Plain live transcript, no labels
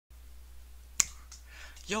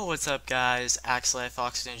Yo, what's up guys? Axel,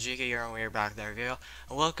 Fox, and GK here, and we're back in the video.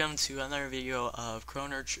 And welcome to another video of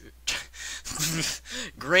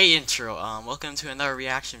Great intro. Welcome to another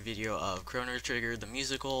reaction video of Chrono Trigger the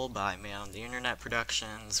Musical by Man on the Internet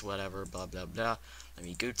Productions, whatever, blah blah blah. Let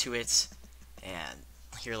me go to it, and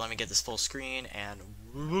here, let me get this full screen, and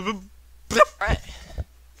alright.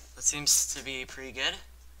 That seems to be pretty good.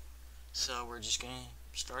 So we're just gonna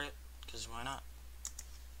start it, because why not?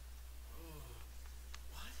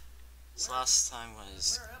 This last time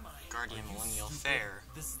was Guardian Millennial Fair.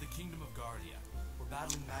 This is the Kingdom of Guardia. We're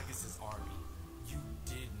battling Magus's army. You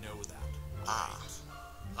did know that. Ah.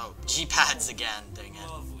 Oh, G-pads again, dang it.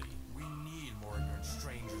 Lovely. We need more ignorant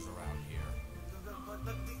strangers around here. But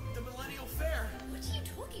the Millennial Fair. What are you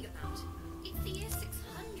talking about? It's the year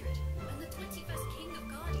 600, and the 21st King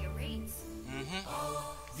of Guardia reigns.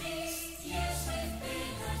 Mm-hmm. These years we've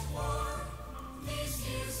been at war. These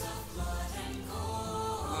years of blood and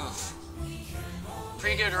gore.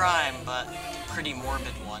 Pretty good rhyme, but pretty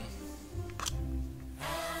morbid one.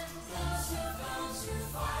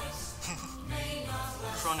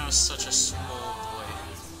 Chrono's such a small boy.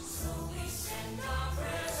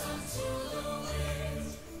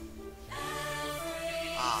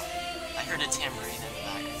 Ah, I heard a tambourine in the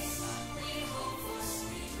background.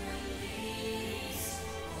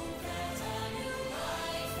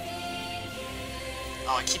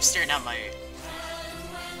 Oh, I keep staring at my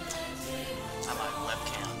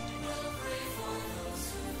webcam.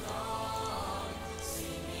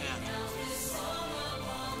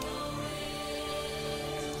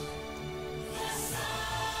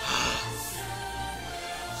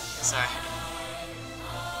 Sorry.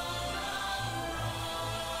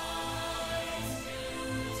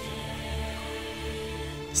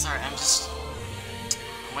 Sorry, I'm just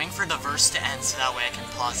waiting for the verse to end so that way I can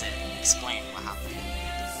pause it and explain what happened.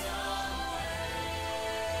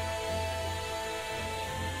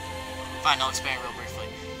 Fine, I'll explain real briefly.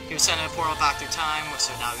 He was sent in a portal back through time,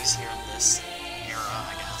 so now he's here in this era,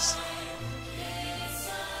 I guess.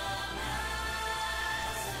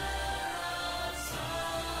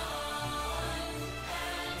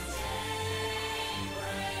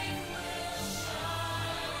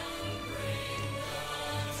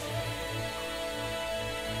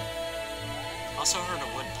 Also heard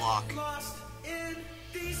a wood block. Lost in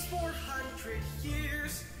these 400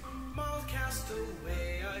 years, mild cast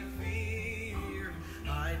away I fear.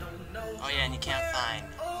 I don't know. Oh yeah, and you can't find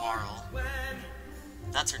Marl. When,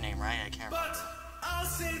 That's her name, right? I can't remember. but I'll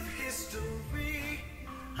save history.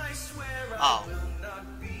 I swear Oh, I will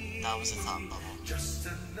not be. that was a thought bubble. Just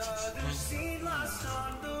another scene lost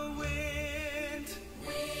on the wind.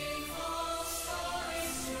 We've all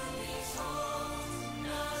stories to be told,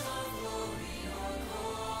 not of glory or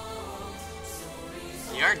gold. Stories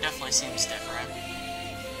The art definitely seems different.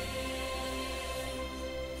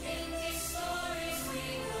 in these stories we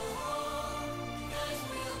will hold, that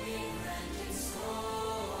will be grand in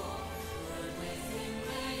soul. But within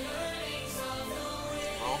the yearnings of the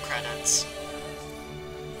wind, Roll credits.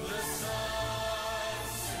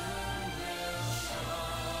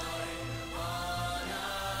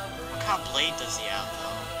 What kind of blade does he have,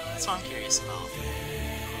 though? That's what I'm curious about.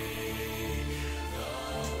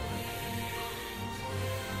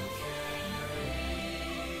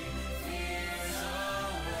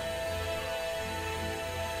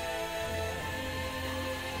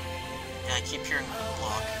 Yeah, I keep hearing wood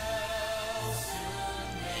block.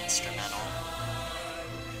 Instrumental.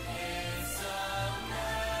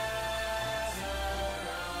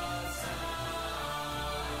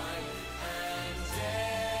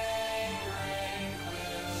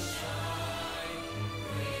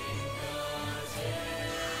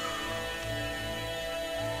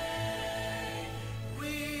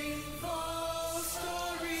 We've all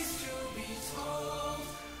stories to be told,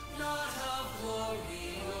 not of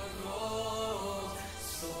glory or gold.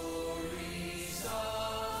 Stories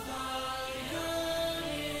of the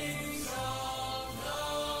yearnings of the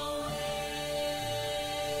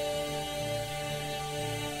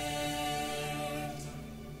wind.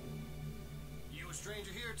 You a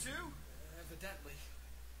stranger here too? Evidently.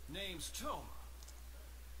 Name's Toma.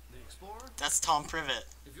 The Explorer? That's Tom Privet,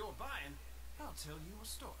 If you're buying, I'll tell you a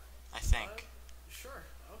story. I think. Sure,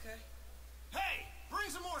 okay. Hey! Bring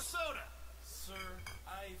some more soda! Sir,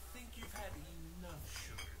 I think you've had enough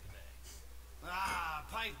sugar today. Ah,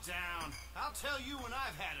 pipe down. I'll tell you when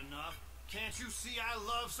I've had enough. Can't you see I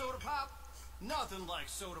love soda pop? Nothing like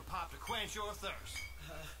soda pop to quench your thirst.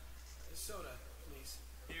 Soda, please.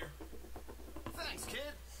 Here. Thanks,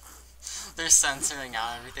 kid. They're censoring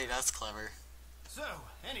out everything. That's clever. So,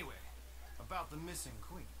 anyway, about the missing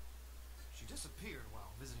queen. She disappeared while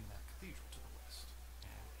visiting that cathedral to the west.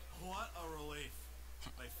 What a relief.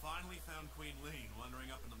 They finally found Queen Lean wandering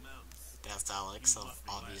up in the mountains. That's Alex, You so must be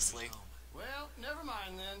glad to be obviously. home. Well, never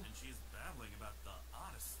mind then. And she's babbling about the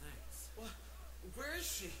oddest things. What? Where is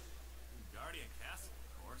she? Guardian Castle,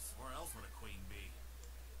 of course. Where else would a queen be?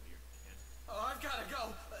 Weird kid. Oh, I've gotta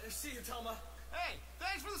go. See you, Telma. Hey,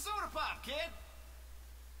 thanks for the soda pop, kid.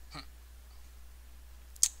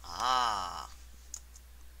 Ah.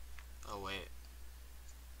 Oh, wait.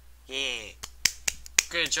 Yeah.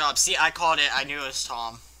 Good job. See, I called it. I knew it was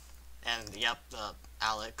Tom. And, yep,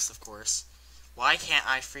 Alex, of course. Why can't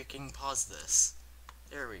I freaking pause this?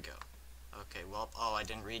 There we go. Okay, well, oh, I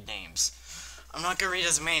didn't read names. I'm not gonna read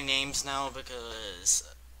as many names now because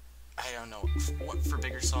I don't know what for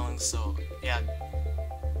bigger songs, so, yeah.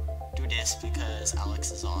 Do this because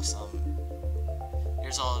Alex is awesome.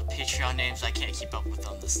 Here's all the Patreon names. I can't keep up with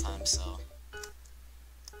them this time, so.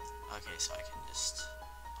 Okay, so I can just.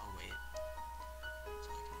 Oh, wait. So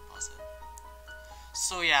I can pause it.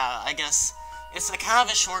 So, yeah, I guess it's a kind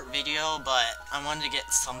of a short video, but I wanted to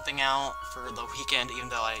get something out for the weekend, even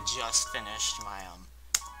though I just finished my,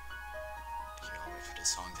 Here, I'll wait for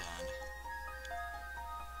this song to end.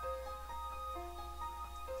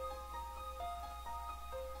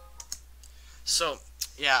 So,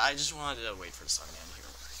 yeah, I just wanted to wait for the song to end here.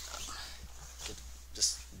 Get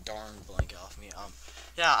this darn blanket off me.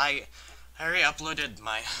 Yeah, I already uploaded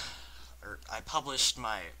my, or I published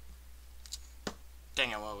my,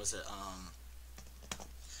 dang it, what was it,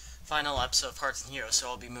 final episode of Hearts and Heroes, so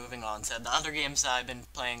I'll be moving on to the other games that I've been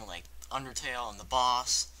playing, like Undertale and The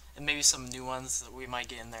Boss, and maybe some new ones that we might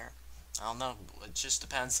get in there. I don't know, it just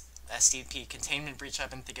depends. STP, Containment Breach, I've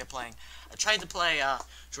been thinking of playing. I tried to play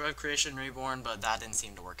Joy of Creation Reborn, but that didn't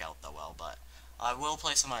seem to work out that well, but I will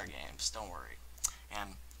play some other games, don't worry.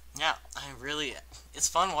 And, yeah, it's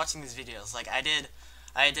fun watching these videos. Like, I did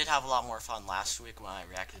have a lot more fun last week when I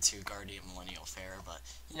reacted to Guardian Millennial Fair, but,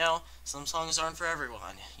 you know, some songs aren't for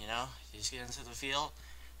everyone, you know? You just get into the feel,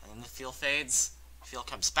 and then the feel fades, the feel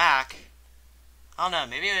comes back. I don't know,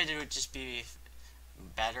 maybe it would just be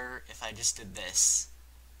better if I just did this,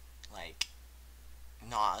 like,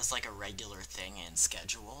 not as like a regular thing in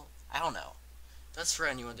schedule. I don't know. That's for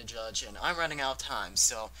anyone to judge, and I'm running out of time,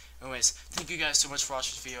 so, anyways, thank you guys so much for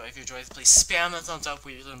watching this video. If you enjoyed, please spam the thumbs up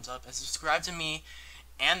with your thumbs up, and subscribe to me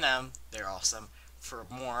and them, they're awesome, for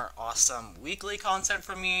more awesome weekly content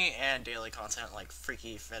from me, and daily content like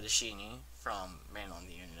Freaky Fettuccine from Man on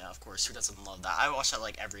the Internet, of course. Who doesn't love that? I watch that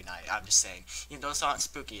like every night. I'm just saying, even though it's not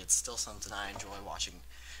spooky, it's still something I enjoy watching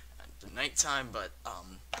at the nighttime, but,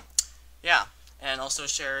 yeah. And also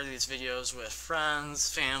share these videos with friends,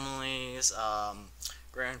 families,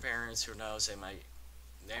 grandparents, who knows, they might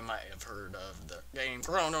have heard of the game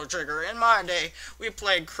Chrono Trigger. In my day, we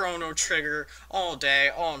played Chrono Trigger all day,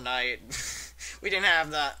 all night. We didn't have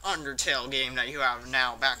that Undertale game that you have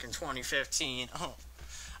now back in 2015. Oh,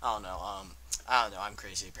 I don't know, I'm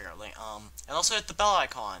crazy apparently. And also hit the bell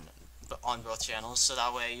icon on both channels, so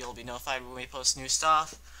that way you'll be notified when we post new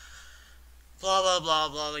stuff. Blah, blah, blah,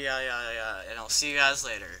 blah, yeah, and I'll see you guys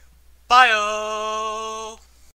later. Bye-o!